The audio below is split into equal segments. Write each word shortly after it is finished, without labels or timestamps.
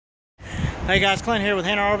Hey guys, Clint here with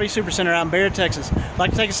Hannah RV Supercenter out in Baird, Texas. I'd like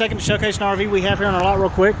to take a second to showcase an RV we have here on our lot real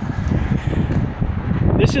quick.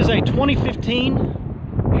 This is a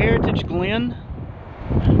 2015 Heritage Glen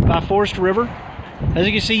by Forest River. As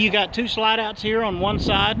you can see, you got two slide outs here on one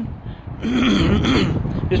side.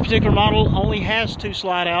 This particular model only has two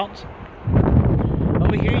slide outs.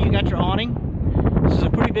 Over here you got your awning. This is a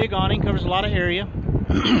pretty big awning, covers a lot of area.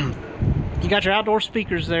 You got your outdoor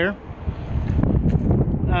speakers there.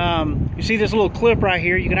 You see this little clip right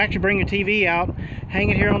here. You can actually bring your TV out,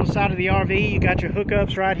 hang it here on the side of the RV. You got your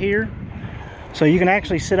hookups right here, so you can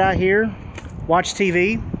actually sit out here, watch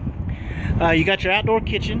TV. You got your outdoor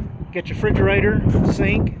kitchen, you got your refrigerator,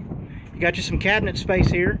 sink. You got you some cabinet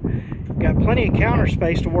space here. You got plenty of counter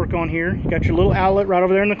space to work on here. You got your little outlet right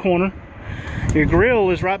over there in the corner. Your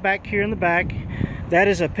grill is right back here in the back. That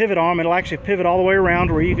is a pivot arm. It'll actually pivot all the way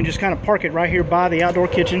around where you can just kind of park it right here by the outdoor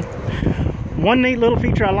kitchen. One neat little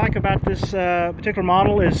feature I like about this particular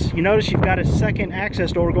model is you notice you've got a second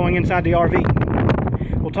access door going inside the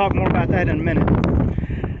RV. We'll talk more about that in a minute.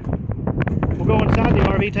 We'll go inside the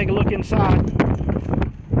RV, take a look inside.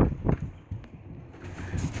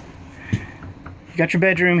 You got your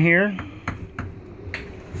bedroom here.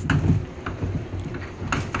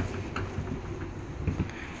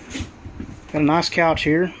 Got a nice couch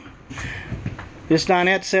here. This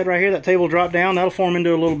dinette set right here, that table drop down, that'll form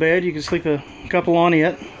into a little bed. You can sleep a couple on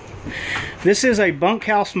it. This is a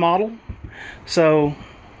bunkhouse model, so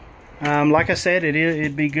like I said,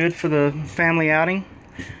 it'd be good for the family outing.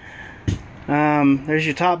 There's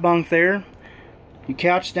your top bunk there. Your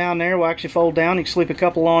couch down there will actually fold down. You can sleep a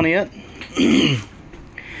couple on it.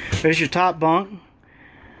 There's your top bunk.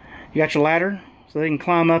 You got your ladder, so they can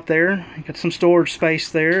climb up there. You got some storage space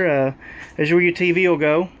there. There's where your TV will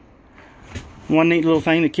go. One neat little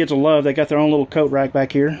thing the kids will love, they got their own little coat rack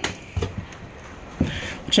back here.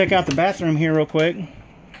 Check out the bathroom here real quick.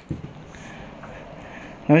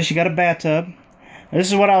 Notice you got a bathtub. This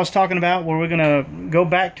is what I was talking about, where we're going to go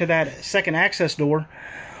back to that second access door.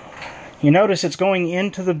 You notice it's going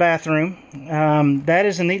into the bathroom. That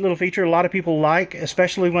is a neat little feature a lot of people like,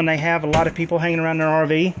 especially when they have a lot of people hanging around their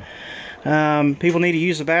RV. People need to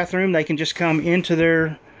use the bathroom. They can just come into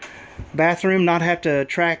their bathroom, not have to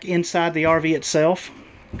track inside the RV itself.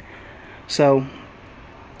 So,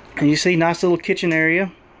 and you see, nice little kitchen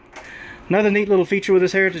area. Another neat little feature with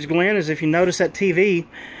this Heritage Glen is if you notice that TV,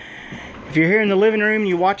 if you're here in the living room,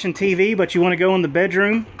 you're watching TV, but you want to go in the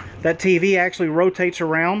bedroom, that TV actually rotates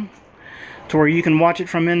around to where you can watch it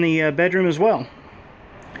from in the bedroom as well.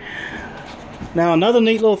 Now, another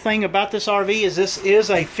neat little thing about this RV is this is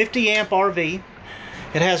a 50 amp RV.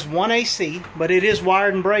 It has one AC, but it is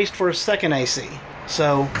wired and braced for a second AC.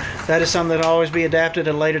 So that is something that'll always be adapted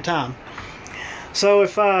at a later time. So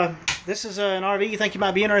if this is an RV you think you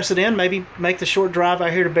might be interested in, maybe make the short drive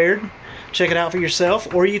out here to Baird. Check it out for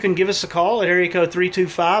yourself, or you can give us a call at area code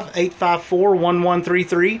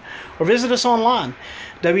 325-854-1133, or visit us online,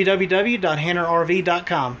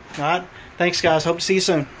 www.hannarrv.com. All right, thanks guys, hope to see you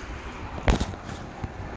soon.